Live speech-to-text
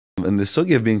And the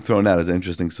sugya being thrown out is an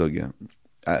interesting sugya.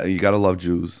 You gotta love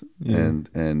Jews, Yeah.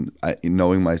 and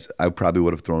knowing I probably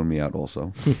would have thrown me out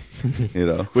also. You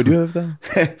know, Would you have though?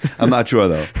 I'm not sure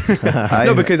though.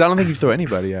 No, because I don't think you throw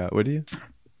anybody out. Would you?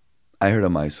 I heard a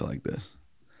Maisa like this.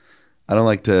 I don't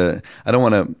like to. I don't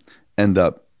want to end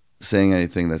up saying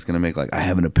anything that's gonna make like I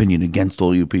have an opinion against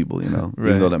all you people. You know, Right.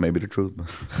 even though that may be the truth. But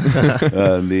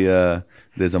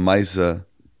there's a Maisa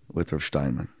with Rav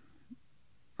Steinman.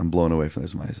 I'm blown away from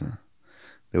this Maisa.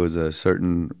 There was a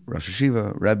certain Rosh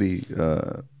Hashiva, Rebbe,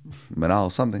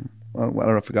 Manal, something. I don't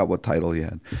know, I forgot what title he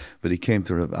had. But he came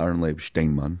to Rav Aaron Leib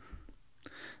Steinman.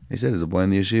 He said, there's a boy in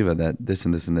the yeshiva that this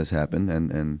and this and this happened.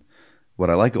 And what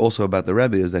I like also about the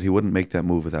Rebbe is that he wouldn't make that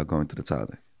move without going to the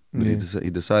tzaddik. But Yeah. he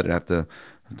decided I have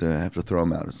to throw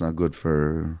him out. It's not good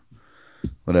for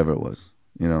whatever it was,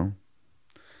 you know.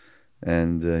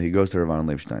 And he goes to Rav Aaron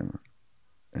Leib Steinman.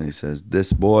 And he says,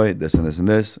 this boy, this and this and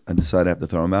this, I decided I have to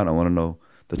throw him out. I want to know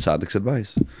the tzaddik's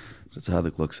advice. The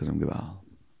tzaddik looks at him, Gebal.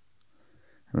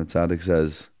 And the tzaddik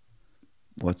says,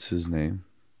 what's his name?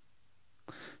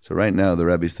 So right now, the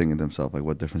Rebbe's thinking to himself, like,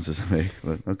 what difference does it make?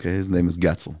 But okay, his name is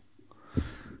Getzel.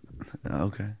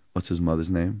 Okay, what's his mother's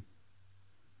name?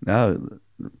 Now,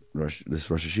 this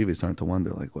Rosh Hashiva is starting to wonder,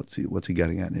 like, what's he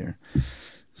getting at here?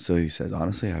 So he says,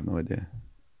 honestly, I have no idea.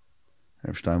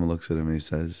 Rav Steinman looks at him and he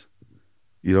says,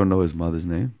 you don't know his mother's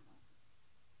name?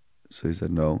 So he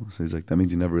said, no. So he's like, that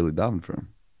means you never really davened for him.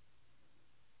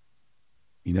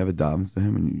 You never davened for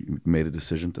him and you made a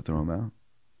decision to throw him out?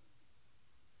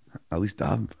 At least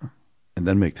daven for him. And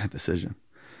then make that decision.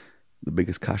 The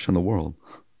biggest kash in the world.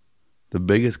 The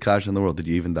biggest kash in the world. Did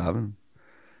you even daven?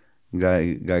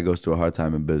 Guy goes through a hard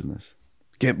time in business.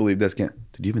 Can't believe this. Did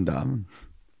you even daven?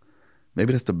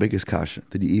 Maybe that's the biggest kasha.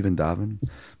 Did you even daven?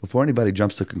 Before anybody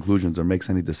jumps to conclusions or makes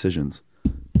any decisions,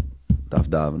 daf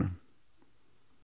davening.